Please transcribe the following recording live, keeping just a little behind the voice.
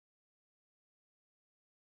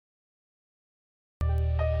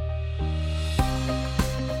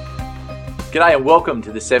G'day and welcome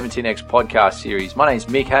to the 17X podcast series. My name is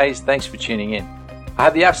Mick Hayes. Thanks for tuning in. I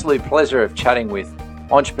have the absolute pleasure of chatting with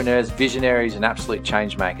entrepreneurs, visionaries and absolute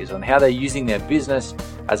change makers on how they're using their business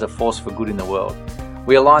as a force for good in the world.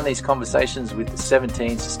 We align these conversations with the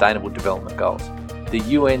 17 Sustainable Development Goals, the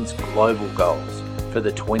UN's global goals for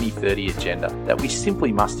the 2030 agenda that we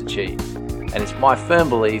simply must achieve. And it's my firm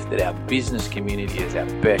belief that our business community is our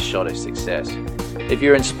best shot at success. If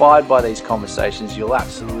you're inspired by these conversations, you'll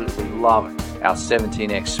absolutely love our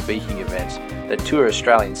 17X speaking events that tour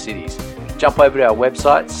Australian cities. Jump over to our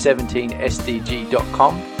website,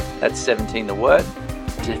 17sdg.com, that's 17 the word,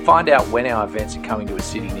 to find out when our events are coming to a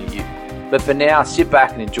city near you. But for now, sit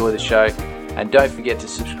back and enjoy the show, and don't forget to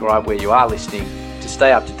subscribe where you are listening to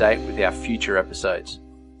stay up to date with our future episodes.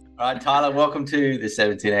 All right, Tyler, welcome to the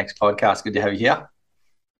 17X podcast. Good to have you here.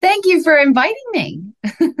 Thank you for inviting me.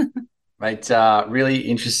 Mate, really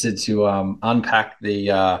interested to unpack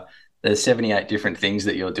the 78 different things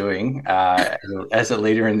that you're doing as a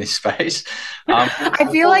leader in this space. I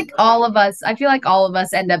feel like all of us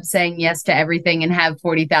end up saying yes to everything and have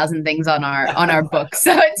 40,000 things on our book.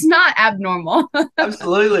 So it's not abnormal.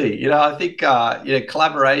 Absolutely. I think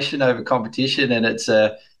collaboration over competition, and it's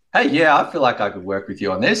hey, yeah, I feel like I could work with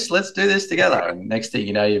you on this. Let's do this together. And next thing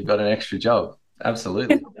you know, you've got an extra job.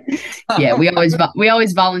 Absolutely. Yeah, we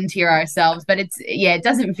always volunteer ourselves, but it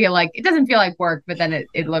doesn't feel like work, but then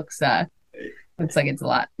it looks like it's a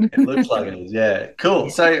lot. It looks like it is. Yeah. Cool.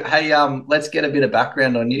 So, hey, let's get a bit of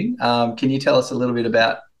background on you. Can you tell us a little bit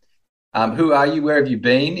about who are you? Where have you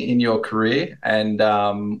been in your career, and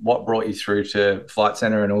what brought you through to Flight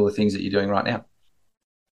Centre and all the things that you're doing right now?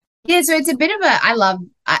 Yeah, so it's a bit of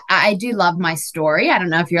I do love my story. I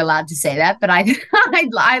don't know if you're allowed to say that, but I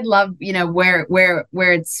love, where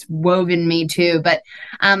it's woven me too. But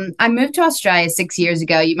I moved to Australia 6 years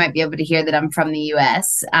ago. You might be able to hear that I'm from the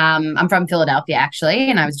US. I'm from Philadelphia,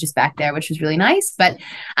 actually, and I was just back there, which was really nice. But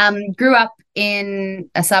grew up in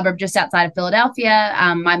a suburb just outside of Philadelphia.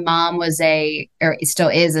 My mom still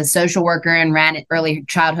is a social worker and ran early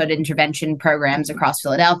childhood intervention programs across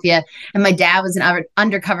Philadelphia. And my dad was an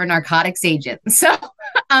undercover narcotics agent. So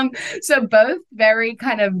both very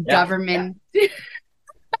kind of government. Yeah.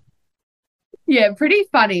 Yeah, pretty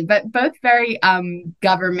funny, but both very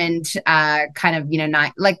government kind of,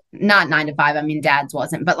 not 9 to 5. I mean, dad's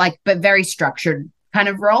wasn't, but very structured kind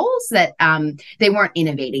of roles that they weren't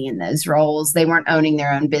innovating in those roles. They weren't owning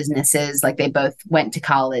their own businesses. Like, they both went to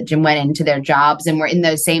college and went into their jobs and were in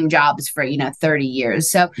those same jobs for 30 years.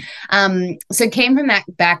 So came from that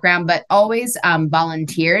background, but always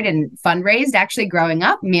volunteered and fundraised. Actually, growing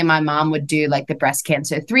up, me and my mom would do like the breast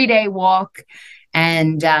cancer 3-day walk.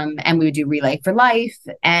 And we would do Relay for Life,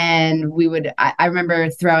 and I remember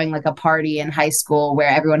throwing like a party in high school where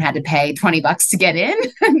everyone had to pay $20 to get in,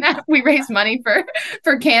 and we raised money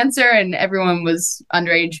for cancer, and everyone was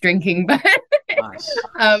underage drinking, but nice.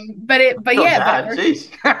 I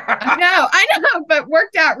know, but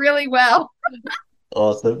worked out really well.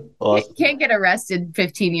 Awesome. Can't get arrested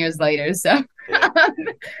 15 years later, so.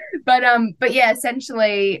 But yeah,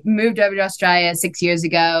 essentially moved over to Australia 6 years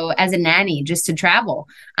ago as a nanny, just to travel,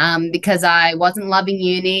 because I wasn't loving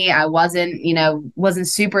uni. I wasn't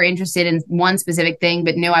super interested in one specific thing,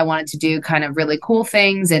 but knew I wanted to do kind of really cool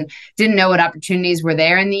things, and didn't know what opportunities were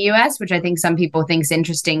there in the US, which I think some people think is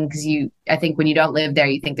interesting, because I think when you don't live there,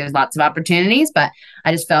 you think there's lots of opportunities, but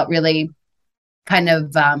I just felt really kind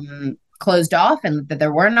of closed off, and that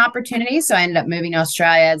there weren't opportunities. So I ended up moving to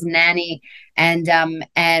Australia as a nanny, and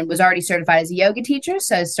was already certified as a yoga teacher.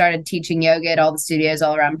 So I started teaching yoga at all the studios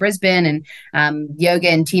all around Brisbane, and yoga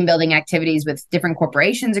and team building activities with different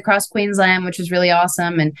corporations across Queensland, which was really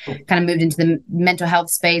awesome, and kind of moved into the mental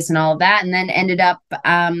health space and all of that. And then ended up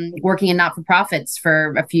working in not-for-profits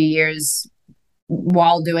for a few years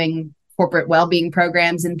while doing corporate well-being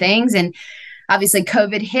programs and things. And obviously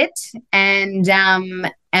COVID hit, and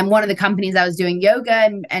one of the companies I was doing yoga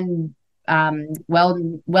and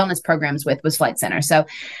wellness programs with was Flight Centre. So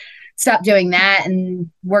stopped doing that and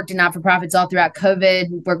worked in not-for-profits all throughout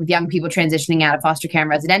COVID, worked with young people transitioning out of foster care and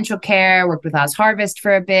residential care, worked with Oz Harvest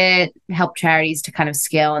for a bit, helped charities to kind of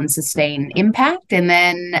scale and sustain impact. And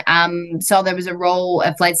then saw there was a role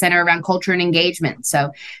at Flight Centre around culture and engagement. So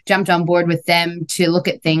jumped on board with them to look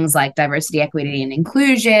at things like diversity, equity, and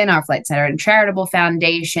inclusion, our Flight Centre and Charitable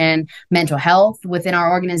Foundation, mental health within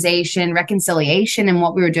our organization, reconciliation, and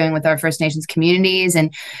what we were doing with our First Nations communities.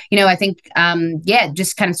 And, I think,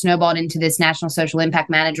 just kind of snowballed into this national social impact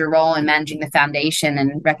manager role and managing the foundation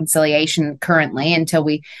and reconciliation currently, until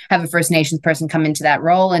we have a First Nations person come into that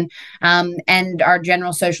role. And our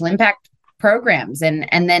general social impact programs, and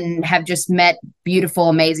then have just met beautiful,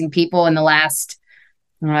 amazing people in the last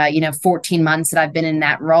 14 months that I've been in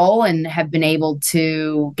that role, and have been able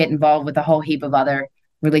to get involved with a whole heap of other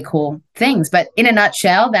really cool things. But in a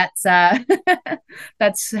nutshell, that's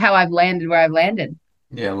that's how I've landed where I've landed.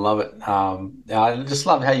 Yeah, love it. I just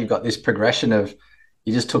love how you've got this progression of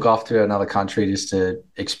you just took off to another country just to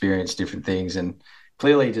experience different things, and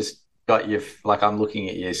clearly just got your, like, I'm looking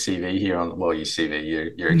at your CV here on, well, your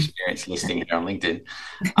CV, your experience listing here on LinkedIn.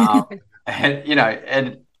 And,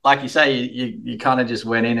 and like you say, you kind of just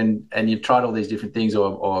went in and you've tried all these different things,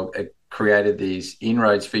 or created these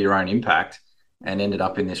inroads for your own impact, and ended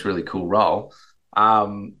up in this really cool role.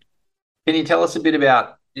 Can you tell us a bit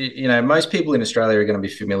about, most people in Australia are going to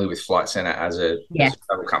be familiar with Flight Centre as a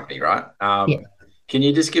travel company, right? Can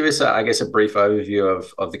you just give us, a brief overview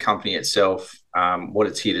of the company itself, what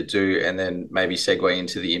it's here to do, and then maybe segue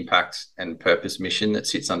into the impact and purpose mission that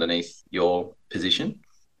sits underneath your position?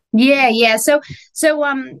 Yeah. So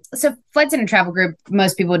Flight Centre Travel Group,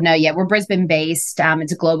 most people would know. Yeah, we're Brisbane based.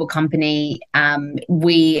 It's a global company. I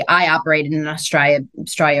operate in an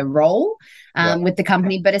Australia role with the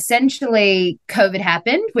company, but essentially COVID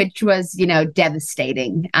happened, which was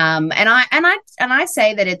devastating. And I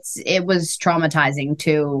say that it was traumatizing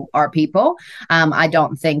to our people. I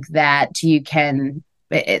don't think that you can.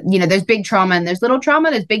 There's big trauma and there's little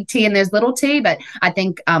trauma, there's big T and there's little T. But I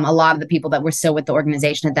think a lot of the people that were still with the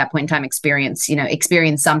organization at that point in time experienced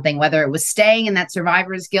something, whether it was staying in that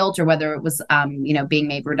survivor's guilt, or whether it was, being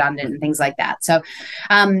made redundant and things like that. So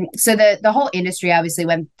the whole industry obviously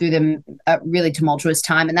went through them a really tumultuous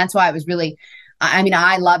time. And that's why it was really,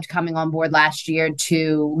 I loved coming on board last year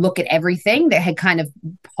to look at everything that had kind of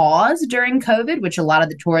paused during COVID, which a lot of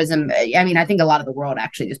the tourism, I think a lot of the world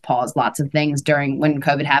actually just paused lots of things when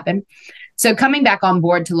COVID happened. So coming back on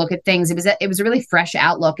board to look at things, it was a really fresh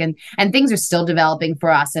outlook, and things are still developing for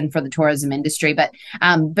us and for the tourism industry. But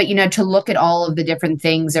to look at all of the different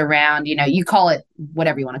things around, you call it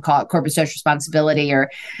whatever you want to call it, corporate social responsibility, or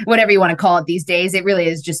whatever you want to call it these days. It really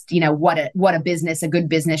is just what a good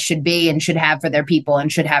business should be and should have for their people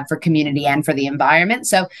and should have for community and for the environment.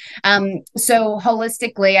 So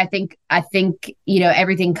holistically, I think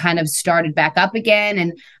everything kind of started back up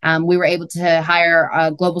again, and we were able to hire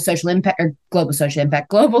a global sustainability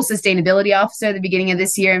officer at the beginning of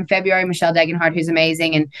this year in February, Michelle Degenhardt, who's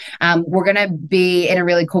amazing. And we're going to be in a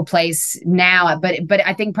really cool place now, but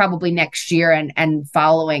I think probably next year and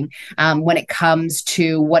following, when it comes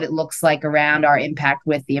to what it looks like around our impact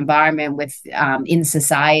with the environment, with in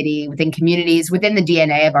society, within communities, within the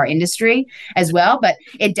DNA of our industry as well. But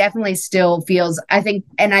it definitely still feels, I think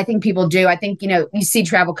people do. I think, you see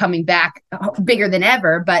travel coming back bigger than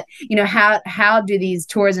ever, but how do these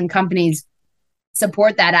tourism companies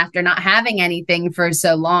support that after not having anything for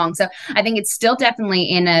so long? So I think it's still definitely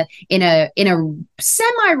in a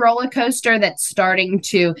semi roller coaster that's starting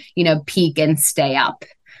to peak and stay up.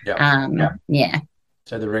 Yeah.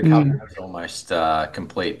 So the recovery is almost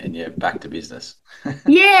complete, and you're back to business.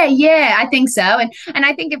 Yeah, I think so. And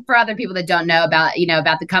I think for other people that don't know about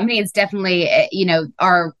the company, it's definitely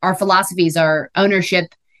our philosophies are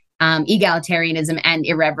ownership, egalitarianism, and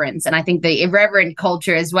irreverence. And I think the irreverent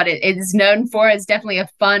culture is what it is known for. It's definitely a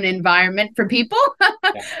fun environment for people.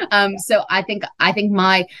 So I think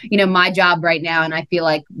my job right now, and I feel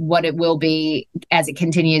like what it will be as it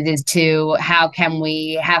continues, is to how can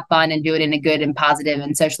we have fun and do it in a good and positive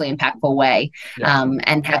and socially impactful way,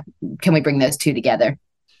 and how can we bring those two together?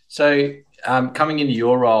 So coming into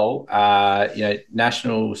your role,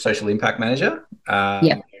 National Social Impact Manager,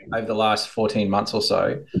 over the last 14 months or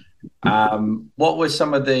so, what were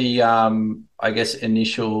some of the,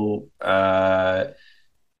 initial, I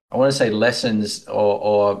want to say lessons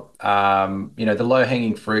or the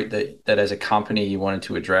low-hanging fruit that as a company you wanted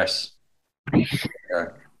to address?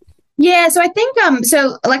 Yeah, so I think,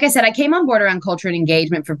 like I said, I came on board around culture and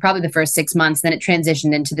engagement for probably the first 6 months. Then it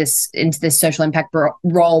transitioned into this social impact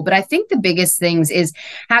role. But I think the biggest things is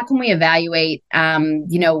how can we evaluate, how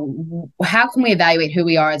can we evaluate who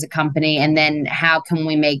we are as a company, and then how can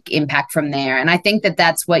we make impact from there? And I think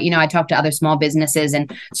that's what, I talk to other small businesses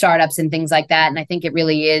and startups and things like that. And I think it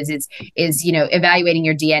really is evaluating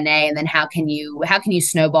your DNA, and then how can you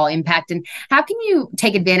snowball impact, and how can you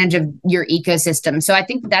take advantage of your ecosystem? So I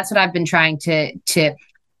think that's what I've been trying to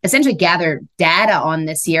essentially gather data on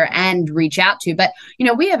this year and reach out to. But,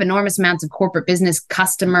 we have enormous amounts of corporate business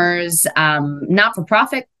customers,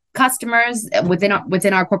 not-for-profit customers within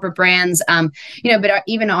our corporate brands, but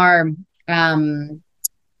even our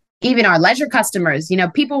even our leisure customers,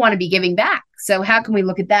 people want to be giving back. So how can we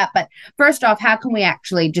look at that? But first off, how can we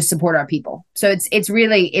actually just support our people? So it's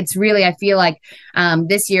really, I feel like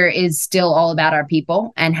this year is still all about our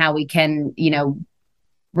people and how we can,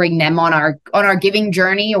 bring them on our giving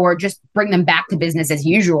journey, or just bring them back to business as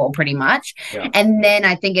usual, pretty much. Yeah. And then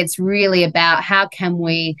I think it's really about how can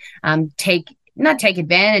we not take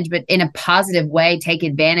advantage, but in a positive way, take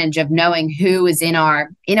advantage of knowing who is in our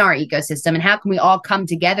ecosystem, and how can we all come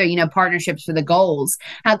together, partnerships for the goals.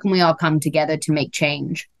 How can we all come together to make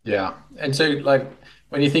change? Yeah. And so like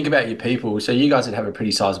when you think about your people, so you guys would have a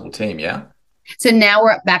pretty sizable team, yeah? So now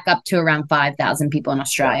we're back up to around 5,000 people in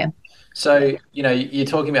Australia. Yeah. So, you're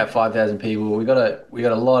talking about 5,000 people. We got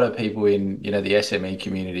a lot of people in, the SME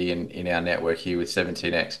community in our network here with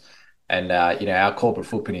 17X. And, our corporate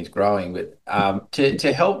footprint is growing. But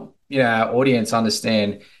to help, our audience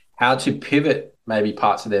understand how to pivot maybe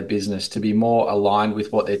parts of their business to be more aligned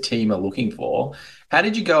with what their team are looking for, how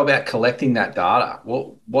did you go about collecting that data?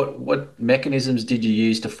 What mechanisms did you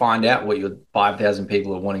use to find out what your 5,000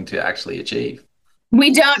 people are wanting to actually achieve?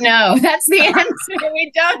 We don't know. That's the answer.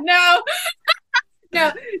 We don't know.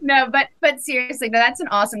 No, but seriously, no, that's an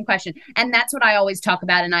awesome question. And that's what I always talk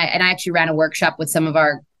about. And I actually ran a workshop with some of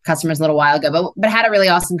our customers a little while ago, but had a really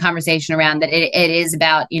awesome conversation around that. It is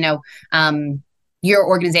about, your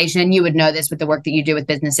organization, and you would know this with the work that you do with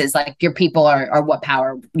businesses, like your people are what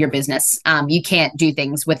power your business. You can't do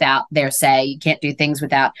things without their say. You can't do things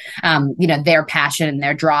without, their passion and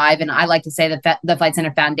their drive. And I like to say that the Flight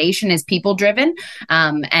Centre Foundation is people driven.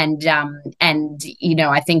 And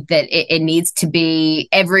I think that it needs to be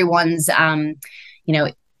everyone's,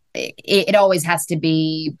 it always has to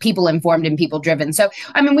be people informed and people driven. So,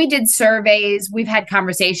 we did surveys, we've had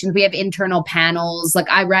conversations, we have internal panels. Like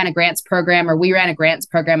we ran a grants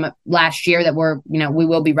program last year that we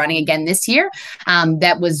will be running again this year.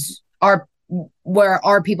 That was where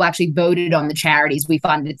our people actually voted on the charities we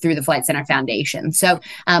funded through the Flight Centre Foundation. So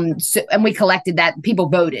and we collected that. People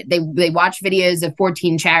voted. They watched videos of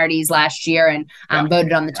 14 charities last year and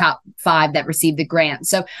voted on the top 5 that received the grant.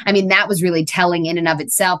 So, that was really telling in and of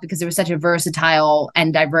itself, because there was such a versatile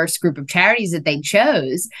and diverse group of charities that they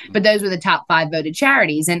chose, but those were the top 5 voted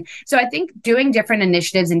charities. And so I think doing different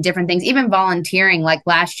initiatives and different things, even volunteering, like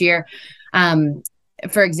last year,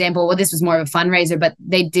 for example, well, this was more of a fundraiser, but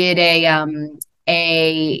they did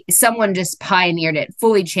someone just pioneered it,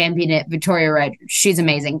 fully championed it. Victoria Red, she's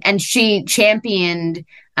amazing. And she championed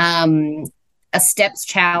a steps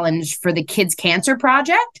challenge for the Kids Cancer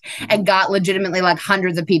Project, and got legitimately like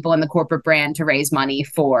hundreds of people in the corporate brand to raise money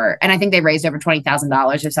for, and I think they raised over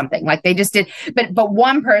 $20,000 or something. Like they just did, but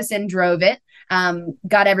one person drove it.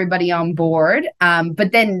 Got everybody on board.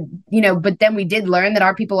 But then we did learn that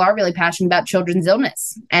our people are really passionate about children's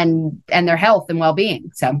illness and their health and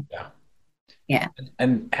well-being. So, yeah.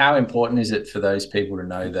 And how important is it for those people to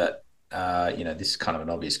know that, this is kind of an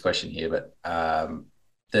obvious question here, but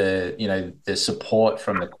the support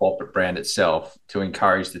from the corporate brand itself to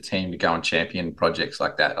encourage the team to go and champion projects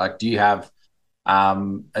like that? Like, do you have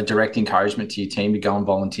a direct encouragement to your team to go and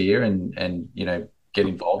volunteer and get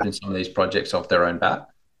involved in some of these projects off their own bat?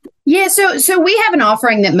 Yeah, so we have an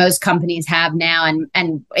offering that most companies have now,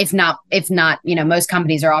 and if not, most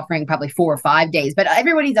companies are offering probably 4 or 5 days, but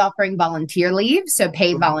everybody's offering volunteer leave, so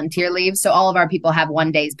paid volunteer leave. So all of our people have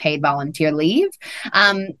 1 day's paid volunteer leave.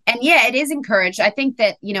 And yeah, it is encouraged. I think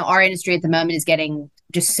that, our industry at the moment is getting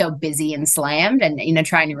just so busy and slammed, and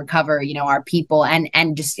trying to recover our people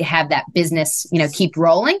and just have that business keep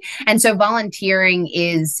rolling. And so volunteering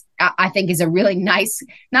is, I think, is a really nice,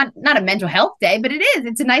 not a mental health day, but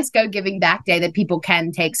it's a nice go giving back day that people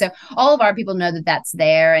can take. So all of our people know that that's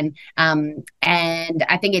there, and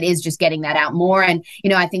I think it is just getting that out more. And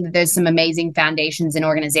I think that there's some amazing foundations and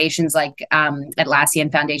organizations like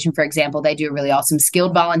Atlassian Foundation, for example. They do a really awesome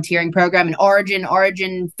skilled volunteering program, and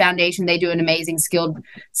Origin Foundation, they do an amazing skilled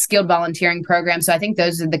volunteering program. So I think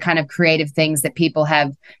those are the kind of creative things that people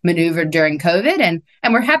have maneuvered during COVID,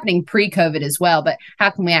 and were happening pre-COVID as well. But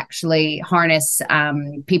how can we actually harness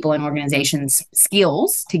people and organizations'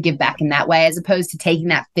 skills to give back in that way, as opposed to taking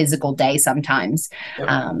that physical day sometimes?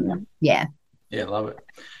 Yeah, love it.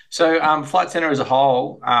 So Flight Centre as a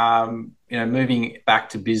whole, moving back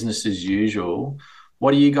to business as usual,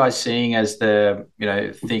 what are you guys seeing as the,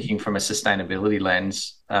 thinking from a sustainability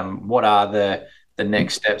lens? What are the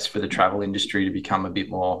next steps for the travel industry to become a bit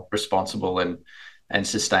more responsible and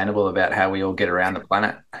sustainable about how we all get around the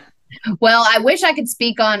planet? Well, I wish I could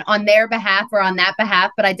speak on their behalf or on that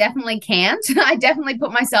behalf, but I definitely can't. I definitely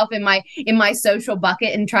put myself in my social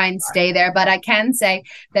bucket and try and stay there. But I can say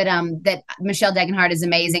that that Michelle Degenhardt is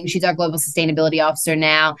amazing. She's our global sustainability officer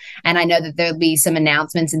now, and I know that there'll be some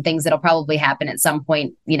announcements and things that'll probably happen at some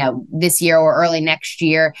point, this year or early next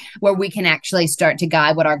year, where we can actually start to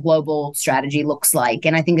guide what our global strategy looks like.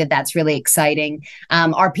 And I think that that's really exciting.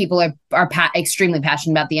 Our people are extremely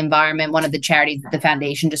passionate about the environment. One of the charities that the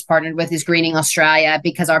foundation just partnered with is Greening Australia,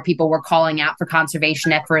 because our people were calling out for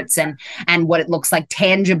conservation efforts and what it looks like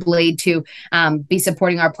tangibly to be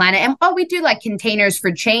supporting our planet. And we do like containers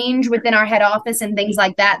for change within our head office and things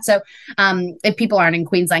like that. So if people aren't in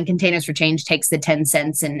Queensland, Containers for Change takes the 10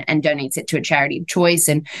 cents and donates it to a charity of choice.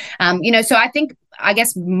 And so I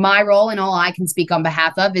guess my role and all I can speak on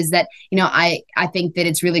behalf of is that, I think that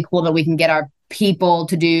it's really cool that we can get our people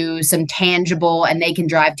to do some tangible, and they can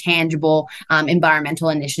drive tangible environmental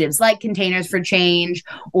initiatives like Containers for Change,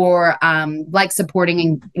 or like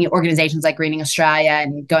supporting organizations like Greening Australia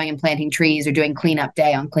and going and planting trees, or doing cleanup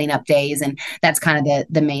day on cleanup days. And that's kind of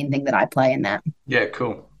the main thing that I play in that. Yeah,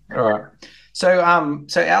 cool. All right. So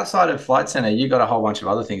outside of Flight Centre, you got a whole bunch of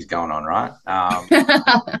other things going on, right?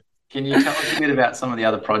 Can you tell us a bit about some of the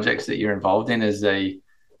other projects that you're involved in as a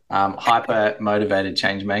hyper motivated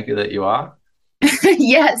change maker that you are?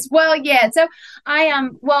 Yes. Well, yeah. So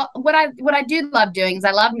what I do love doing is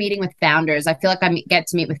I love meeting with founders. I feel like I get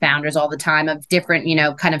to meet with founders all the time of different,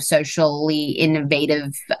 kind of socially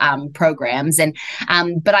innovative programs. And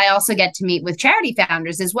but I also get to meet with charity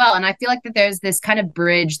founders as well. And I feel like that there's this kind of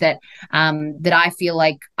bridge that that I feel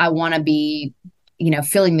like I want to be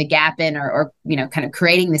filling the gap in, or kind of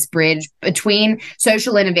creating this bridge between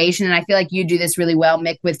social innovation. And I feel like you do this really well,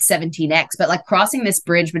 Mick, with 17X, but like crossing this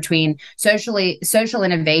bridge between social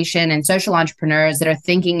innovation and social entrepreneurs that are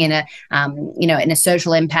thinking in a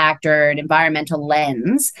social impact or an environmental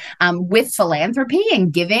lens, with philanthropy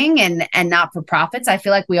and giving and not-for-profits. I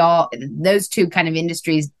feel like those two kind of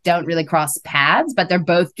industries don't really cross paths, but they're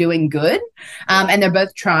both doing good. And they're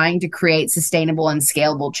both trying to create sustainable and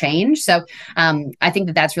scalable change. So, I think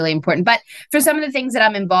that that's really important. But for some of the things that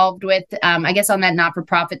I'm involved with, I guess on that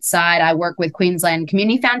not-for-profit side, I work with Queensland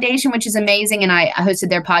Community Foundation, which is amazing. And I hosted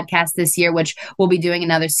their podcast this year, which we'll be doing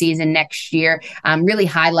another season next year, really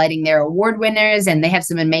highlighting their award winners. And they have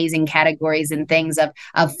some amazing categories and things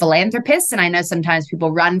of philanthropists. And I know sometimes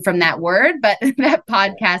people run from that word, but that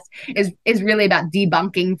podcast is really about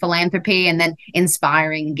debunking philanthropy and then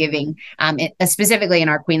inspiring giving, specifically in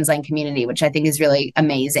our Queensland community, which I think is really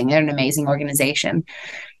amazing. They're an amazing organization.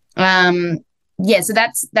 So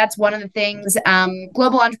that's one of the things.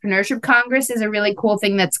 Global Entrepreneurship Congress is a really cool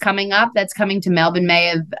thing that's coming up. That's coming to Melbourne,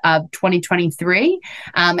 May of 2023.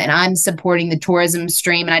 And I'm supporting the tourism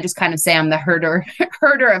stream. And I just kind of say I'm the herder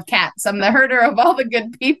of cats. I'm the herder of all the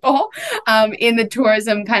good people in the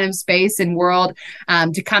tourism kind of space and world,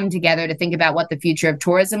 to come together to think about what the future of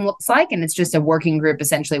tourism looks like. And it's just a working group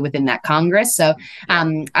essentially within that Congress. So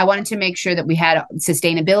I wanted to make sure that we had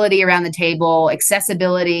sustainability around the table,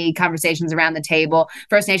 accessibility conversations around the table,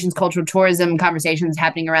 First Nations cultural tourism conversations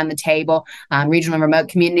happening around the table, regional and remote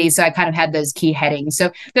communities. So I kind of had those key headings. So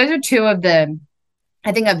those are two of the,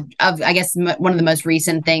 I think of I guess one of the most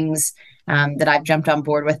recent things that I've jumped on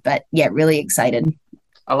board with. But yeah, really excited.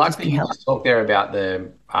 I like that you talk there about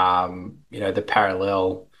the the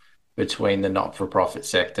parallel between the not-for-profit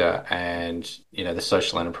sector and the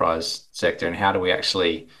social enterprise sector, and how do we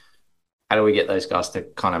get those guys to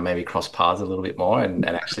kind of maybe cross paths a little bit more and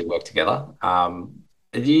actually work together?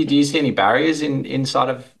 Do you see any barriers inside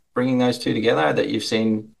of bringing those two together that you've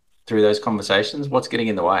seen through those conversations? What's getting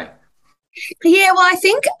in the way? Yeah, well,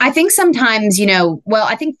 I think sometimes,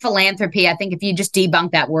 I think philanthropy, I think if you just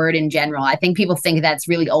debunk that word in general, I think people think that's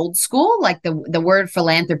really old school, like the word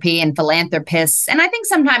philanthropy and philanthropists. And I think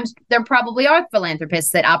sometimes there probably are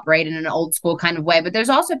philanthropists that operate in an old school kind of way, but there's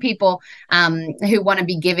also people who want to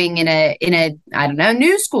be giving in a, I don't know,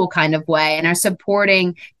 new school kind of way, and are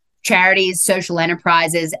supporting charities, social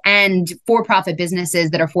enterprises, and for-profit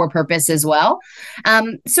businesses that are for purpose as well.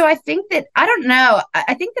 So I think that, I don't know,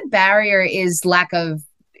 I think the barrier is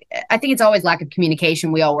I think it's always lack of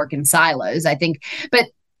communication. We all work in silos, I think, but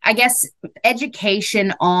I guess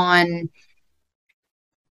education on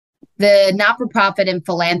the not-for-profit and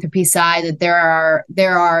philanthropy side, that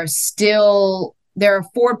there are still there are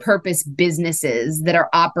for purpose businesses that are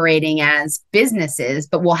operating as businesses,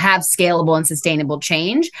 but will have scalable and sustainable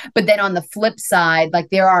change. But then on the flip side, like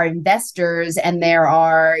there are investors and there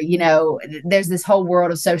are, there's this whole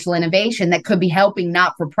world of social innovation that could be helping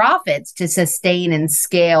not for profits to sustain and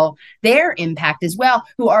scale their impact as well,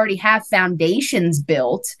 who already have foundations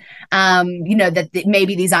built, that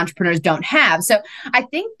maybe these entrepreneurs don't have. So I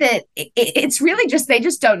think that it's really just, they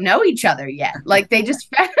just don't know each other yet. Like they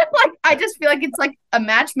just, like, I just feel like it's like a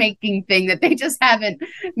matchmaking thing that they just haven't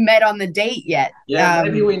met on the date yet. Yeah,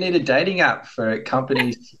 maybe we need a dating app for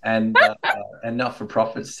companies and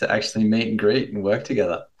not-for-profits to actually meet and greet and work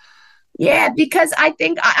together. Yeah, because I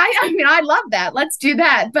think I mean I love that. Let's do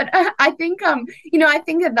that. But I think I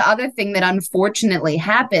think that the other thing that unfortunately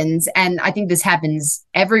happens, and I think this happens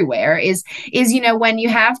everywhere, is when you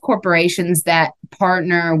have corporations that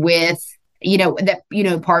partner with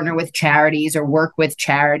partner with charities or work with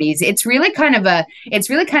charities, it's really kind of an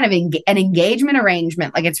engagement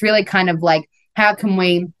arrangement. Like it's really kind of like, how can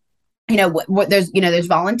we, what there's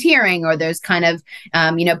volunteering, or there's kind of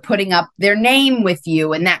putting up their name with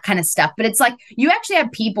you and that kind of stuff. But it's like you actually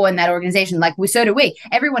have people in that organization, like so do we.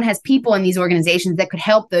 Everyone has people in these organizations that could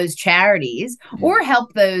help those charities or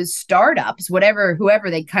help those startups, whoever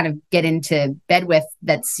they kind of get into bed with,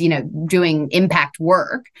 that's doing impact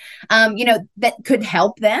work, that could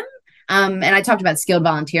help them. And I talked about skilled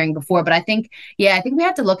volunteering before, but I think we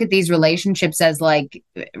have to look at these relationships as like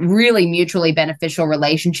really mutually beneficial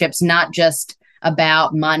relationships, not just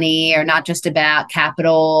about money, or not just about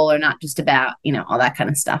capital, or not just about, all that kind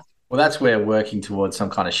of stuff. Well, that's where working towards some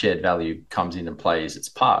kind of shared value comes into play as its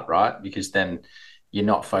part, right? Because then you're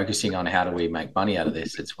not focusing on how do we make money out of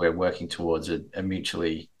this. It's we're working towards a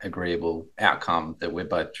mutually agreeable outcome that we're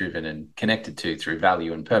both driven and connected to through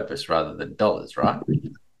value and purpose rather than dollars, right?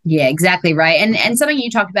 Yeah, exactly right. And something you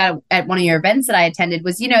talked about at one of your events that I attended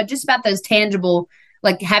was, just about those tangible,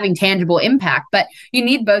 like having tangible impact. But you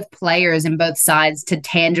need both players and both sides to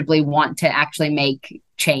tangibly want to actually make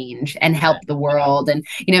change and help the world. And,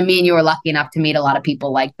 me and you were lucky enough to meet a lot of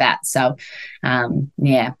people like that. So,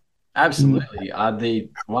 yeah. Absolutely.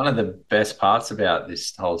 One of the best parts about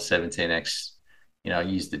this whole 17X,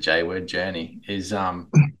 use the J word journey is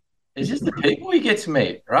just the people you get to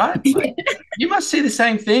meet, right? Like, you must see the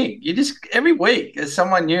same thing. You just every week there's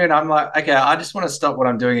someone new, and I'm like, okay, I just want to stop what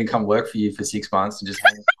I'm doing and come work for you for 6 months and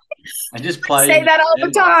just play. Say that all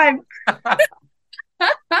the time.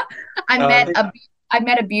 I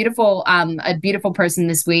met a beautiful person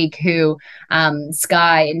this week who,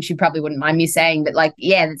 Sky, and she probably wouldn't mind me saying, but like,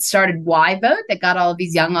 that started Why Vote, that got all of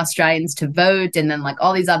these young Australians to vote, and then like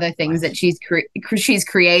all these other things that she's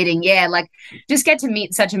creating. Yeah, like just get to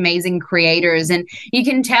meet such amazing creators, and you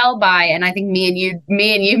can tell by, and I think me and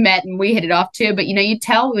you met and we hit it off too. But you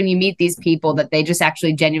tell when you meet these people that they just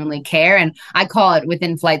actually genuinely care, and I call it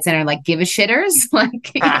within Flight Centre like give a shitters.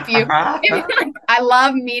 Like if you like, I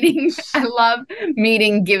love meeting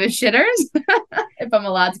give a shitters, if I'm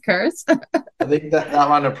allowed to curse. I think that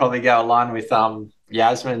one would probably go along with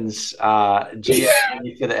Yasmin's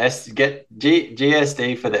GSD for the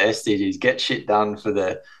GSD for the SDGs. Get shit done for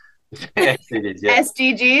the SDGs. Yeah.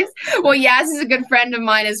 SDGs. Well, Yas is a good friend of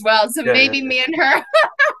mine as well, so maybe me and her.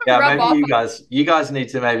 Maybe you guys need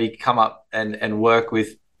to maybe come up and work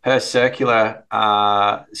with her circular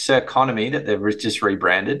Circonomy that they've just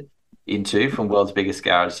rebranded into from World's Biggest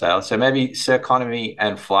Garage Sale. So maybe Circonomy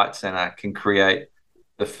and Flight Centre can create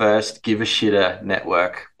the first give a shitter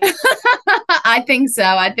network. I think so.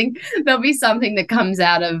 I think there'll be something that comes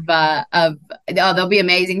out of there'll be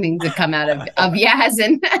amazing things that come out of Yaz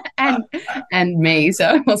and me.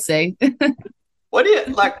 So we'll see. What do you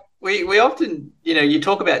like? We often, you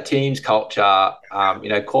talk about teams culture,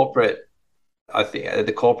 corporate. I think at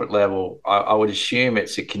the corporate level, I would assume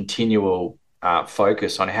it's a continual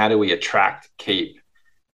focus on how do we attract, keep,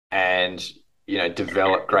 and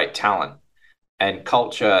develop great talent, and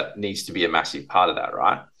culture needs to be a massive part of that,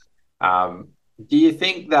 right? Do you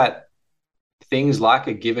think that things like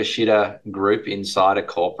a give a shitter group inside a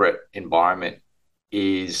corporate environment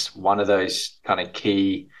is one of those kind of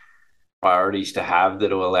key priorities to have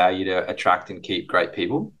that will allow you to attract and keep great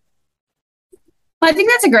people? I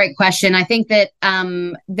think that's a great question. I think that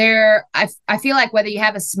I feel like whether you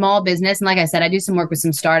have a small business, and like I said, I do some work with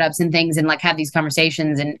some startups and things, and like have these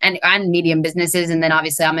conversations, and medium businesses, and then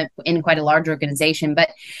obviously I'm in quite a large organization. But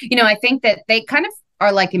I think that they kind of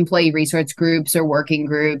are like employee resource groups or working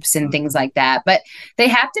groups and things like that. But they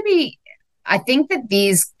have to be. I think that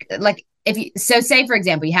these, like, say for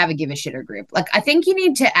example you have a give a shitter group, like I think you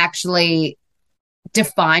need to actually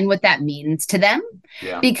define what that means to them.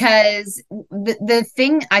 Yeah. Because the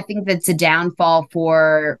thing I think that's a downfall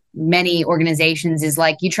for many organizations is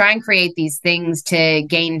like you try and create these things to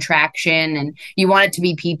gain traction and you want it to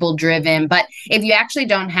be people driven. But if you actually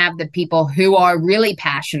don't have the people who are really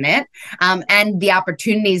passionate and the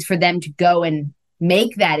opportunities for them to go and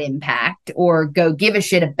make that impact or go give a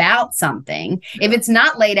shit about something, if it's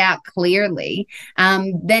not laid out clearly,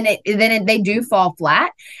 they do fall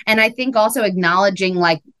flat. And I think also acknowledging,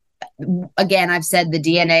 like, again, I've said the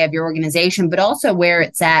DNA of your organization, but also where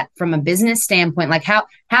it's at from a business standpoint, like how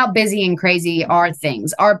busy and crazy are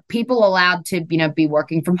things? Are people allowed to, be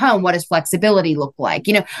working from home? What does flexibility look like?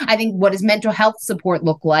 I think, what does mental health support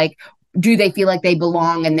look like? Do they feel like they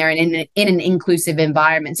belong and they're in an inclusive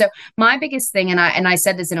environment? So my biggest thing, and I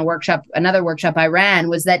said this in another workshop I ran,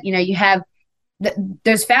 was that, you have,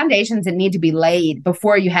 there's foundations that need to be laid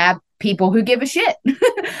before you have people who give a shit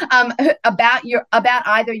about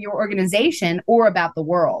either your organization or about the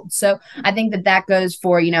world. So I think that goes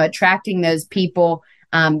for, attracting those people.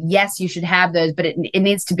 Yes, you should have those, but it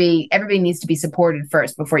needs to be, everybody needs to be supported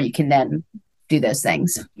first before you can then do those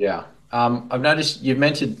things. Yeah. I've noticed you've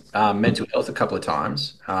mentioned mental health a couple of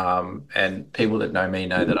times, and people that know me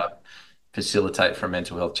know that I facilitate for a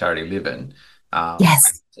mental health charity, Livin.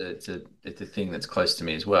 Yes. It's a thing that's close to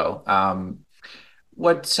me as well.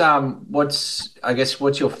 What's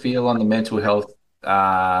your feel on the mental health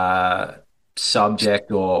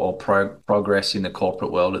subject or progress in the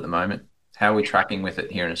corporate world at the moment? How are we tracking with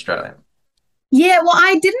it here in Australia? Yeah, well,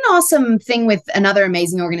 I did an awesome thing with another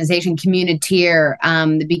amazing organization, Communiteer,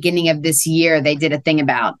 the beginning of this year. They did a thing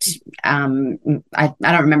about, I don't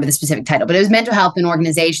remember the specific title, but it was mental health in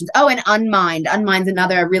organizations. Oh, and Unmind. Unmind's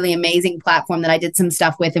another really amazing platform that I did some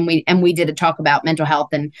stuff with, and we did a talk about mental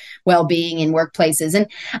health and well-being in workplaces. And,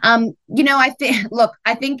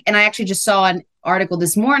 I think, and I actually just saw an article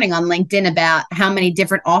this morning on LinkedIn about how many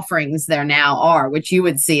different offerings there now are, which you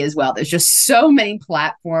would see as well. There's just so many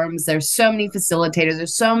platforms. There's so many facilitators.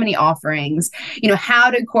 There's so many offerings. How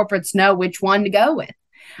do corporates know which one to go with?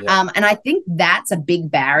 Yeah. And I think that's a big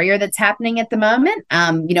barrier that's happening at the moment.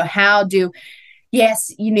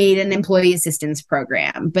 Yes, you need an employee assistance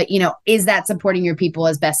program, but, is that supporting your people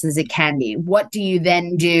as best as it can be? What do you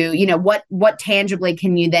then do? What tangibly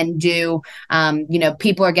can you then do?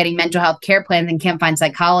 People are getting mental health care plans and can't find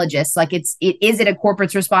psychologists. Like, is it a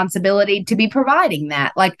corporate's responsibility to be providing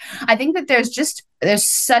that? Like, I think that there's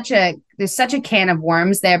such a can of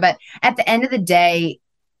worms there, but at the end of the day,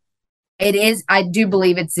 I do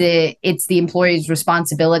believe it's the employee's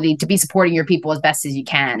responsibility to be supporting your people as best as you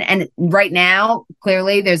can. And right now,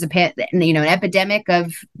 clearly, there's an epidemic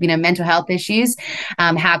of mental health issues.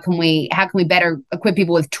 How can we better equip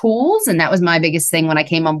people with tools? And that was my biggest thing when I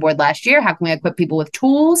came on board last year. How can we equip people with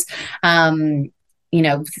tools? Maybe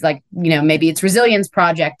it's resilience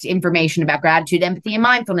project information about gratitude, empathy, and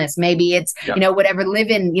mindfulness. Maybe it's, whatever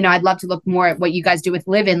Livin. I'd love to look more at what you guys do with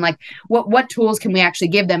Livin. Like, what tools can we actually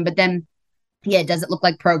give them? But then, does it look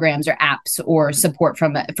like programs or apps or support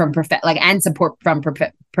from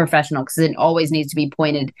professional? Because it always needs to be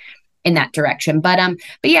pointed in that direction. But I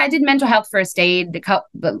did mental health first aid,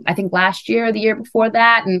 I think last year or the year before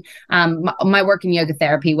that. And my work in yoga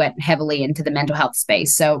therapy went heavily into the mental health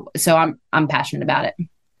space. So I'm passionate about it.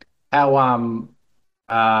 How,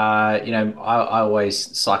 I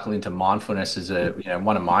always cycle into mindfulness as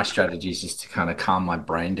one of my strategies is to kind of calm my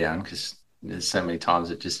brain down, because there's so many times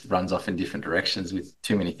it just runs off in different directions with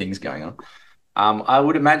too many things going on. I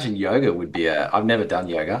would imagine yoga would be I've never done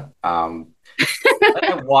yoga. I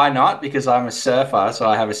don't know why not, because I'm a surfer, so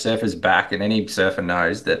I have a surfer's back, and any surfer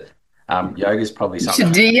knows that yoga is probably something.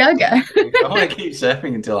 You should do yoga. I want to keep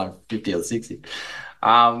surfing until I'm 50 or 60.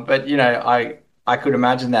 But I could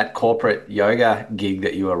imagine that corporate yoga gig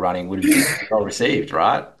that you were running would be well received,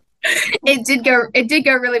 right? It did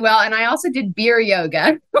go really well, and I also did beer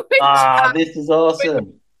yoga. This is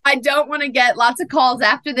awesome. I don't want to get lots of calls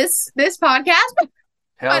after this podcast.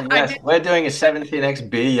 Hell yes. We're doing a 17X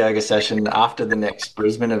beer yoga session after the next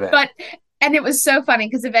Brisbane event. And it was so funny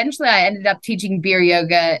because eventually I ended up teaching beer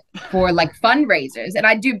yoga for like fundraisers, and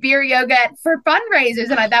I do beer yoga for fundraisers,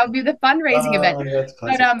 and that would be the fundraising event.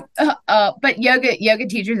 But yoga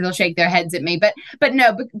teachers, they'll shake their heads at me, but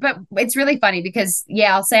it's really funny because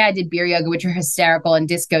I'll say I did beer yoga, which are hysterical, and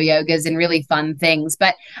disco yogas and really fun things.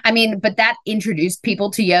 But that introduced people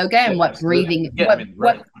to yoga and what breathing,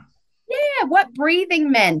 what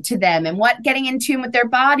breathing meant to them, and what getting in tune with their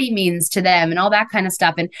body means to them, and all that kind of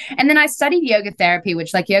stuff. And then I studied yoga therapy,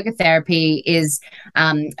 which, like, yoga therapy is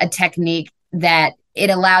a technique that it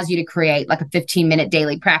allows you to create like a 15-minute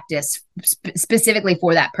daily practice specifically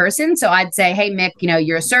for that person. So I'd say, hey, Mick,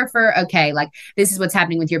 you're a surfer. Okay, like this is what's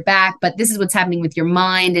happening with your back, but this is what's happening with your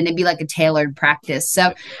mind. And it'd be like a tailored practice.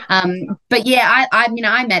 So, but yeah,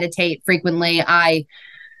 I meditate frequently. I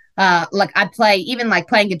play, even like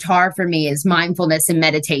playing guitar for me is mindfulness and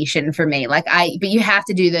meditation for me. But you have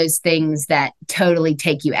to do those things that totally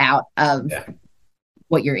take you out of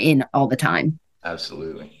what you're in all the time.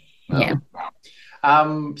 Absolutely. Yeah.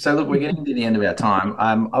 So look, we're getting to the end of our time.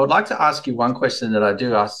 I would like to ask you one question that I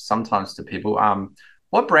do ask sometimes to people.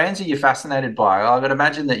 What brands are you fascinated by? I would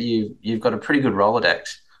imagine that you've got a pretty good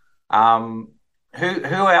Rolodex. Who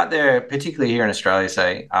out there, particularly here in Australia,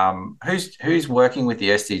 say, who's working with the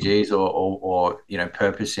SDGs or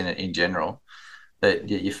purpose in general that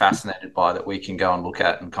you're fascinated by that we can go and look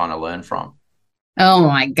at and kind of learn from? Oh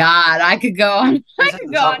my God, I could go on. I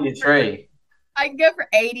could go on. Three. I can go for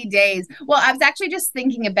 80 days. Well, I was actually just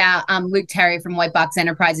thinking about Luke Terry from White Box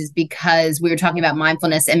Enterprises because we were talking about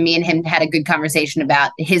mindfulness and me and him had a good conversation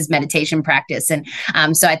about his meditation practice. And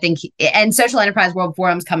so I think, and Social Enterprise World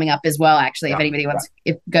Forum's coming up as well, actually, if anybody wants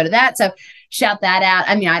to go to that. So shout that out.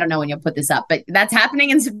 I mean, I don't know when you'll put this up, but that's happening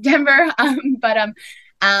in September.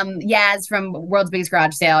 Yaz from World's Biggest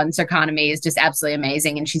Garage Sale and Circonomy is just absolutely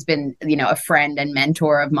amazing. And she's been, a friend and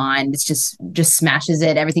mentor of mine. It's just smashes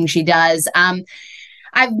it, everything she does.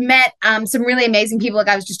 I've met some really amazing people. Like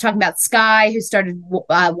I was just talking about Sky, who started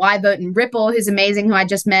Why Vote and Ripple, who's amazing, who I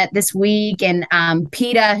just met this week. And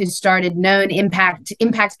PETA, who started Known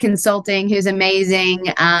Impact Consulting, who's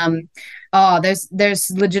amazing.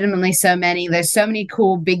 There's legitimately so many. There's so many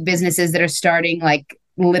cool big businesses that are starting like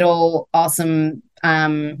little awesome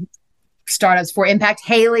startups for impact.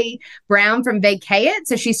 Haley Brown from Vacay.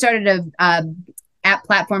 So she started a app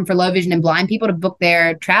platform for low vision and blind people to book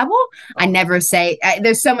their travel. I never say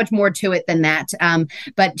there's so much more to it than that.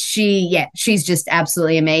 But she's just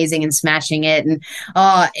absolutely amazing and smashing it. And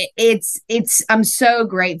I'm so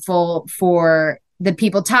grateful for the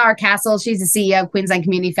people. Tara Castle, she's the CEO of Queensland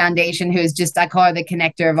Community Foundation, who's just, I call her the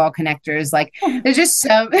connector of all connectors. Like there's just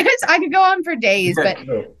I could go on for days, but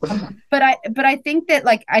I think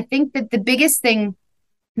that the biggest thing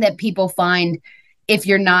that people find, if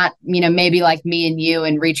you're not, maybe like me and you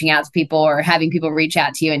and reaching out to people or having people reach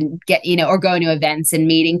out to you and get, or going to events and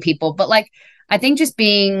meeting people, but like, I think just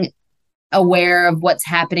being aware of what's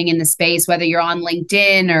happening in the space, whether you're on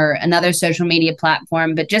LinkedIn or another social media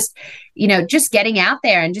platform, but just getting out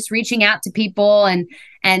there and just reaching out to people and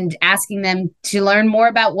asking them to learn more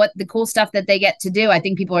about what the cool stuff that they get to do. I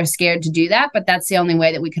think people are scared to do that, but that's the only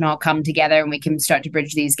way that we can all come together and we can start to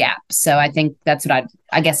bridge these gaps. So I think that's what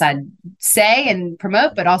I guess I'd say and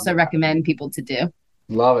promote, but also recommend people to do.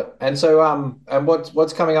 Love it. And so, and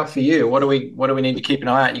what's coming up for you? What do we need to keep an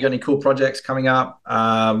eye out? You got any cool projects coming up?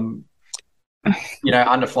 Under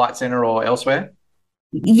Flight Centre or elsewhere?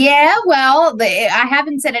 Yeah, well, I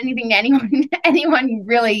haven't said anything to anyone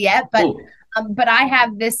really yet, but cool. But I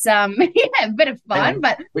have this a bit of fun.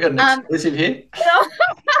 But we got an exclusive here.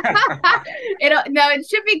 It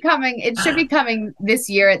should be coming. It should be coming this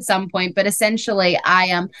year at some point. But essentially,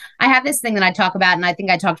 I have this thing that I talk about, and I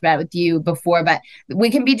think I talked about it with you before. But we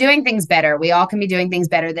can be doing things better. We all can be doing things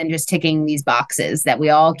better than just ticking these boxes that we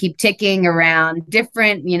all keep ticking around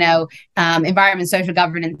different, environment, social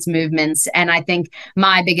governance movements. And I think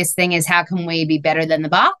my biggest thing is how can we be better than the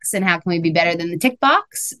box, and how can we be better than the tick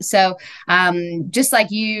box? So. Just like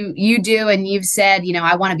you do, and you've said,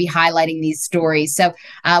 I want to be highlighting these stories. So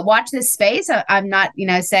watch this space. I'm not,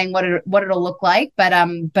 saying what it'll look like, but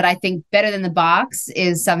I think better than the box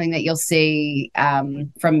is something that you'll see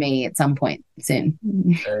from me at some point soon.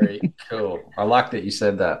 Very cool. I like that you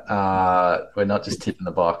said that. We're not just tipping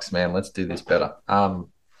the box, man. Let's do this better.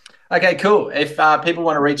 Okay, cool. If people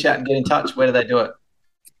want to reach out and get in touch, where do they do it?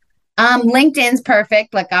 LinkedIn's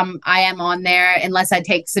perfect. Like I am on there unless I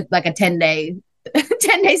take like a 10-day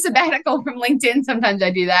sabbatical from LinkedIn. Sometimes I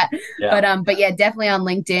do that. Yeah. But yeah, definitely on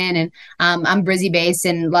LinkedIn. And I'm Brizzy based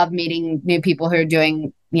and love meeting new people who are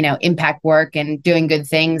doing, impact work and doing good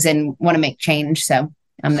things and want to make change. So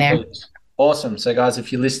I'm there. Awesome. So guys,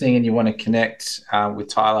 if you're listening and you want to connect with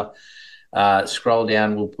Tyler, scroll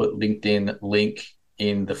down. We'll put LinkedIn link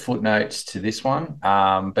in the footnotes to this one.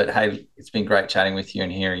 But hey, it's been great chatting with you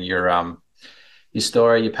and hearing your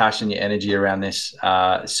story, your passion, your energy around this.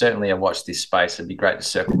 Certainly I watched this space. It'd be great to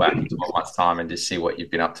circle back in 12 months' time and just see what you've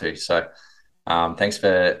been up to. So thanks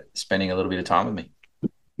for spending a little bit of time with me.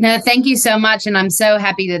 No, thank you so much. And I'm so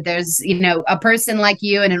happy that there's, a person like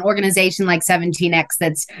you and an organization like 17X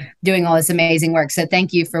that's doing all this amazing work. So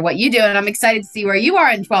thank you for what you do. And I'm excited to see where you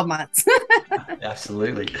are in 12 months.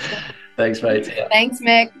 Absolutely. Thanks, mate. Thanks,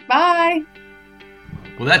 Mick. Bye.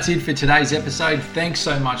 Well, that's it for today's episode. Thanks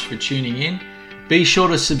so much for tuning in. Be sure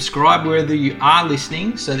to subscribe wherever you are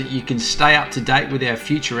listening so that you can stay up to date with our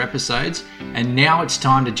future episodes. And now it's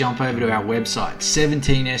time to jump over to our website,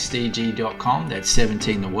 17sdg.com, that's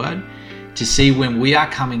 17 the word, to see when we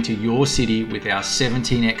are coming to your city with our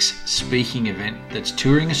 17X speaking event that's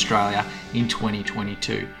touring Australia in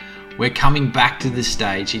 2022. We're coming back to the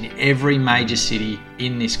stage in every major city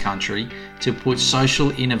in this country to put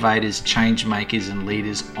social innovators, change makers and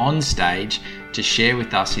leaders on stage to share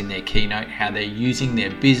with us in their keynote how they're using their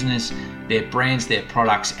business, their brands, their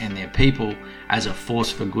products and their people as a force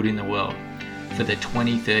for good in the world for the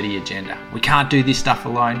 2030 agenda. We can't do this stuff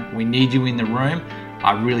alone. We need you in the room.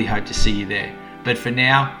 I really hope to see you there. But for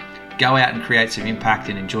now, go out and create some impact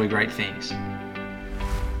and enjoy great things.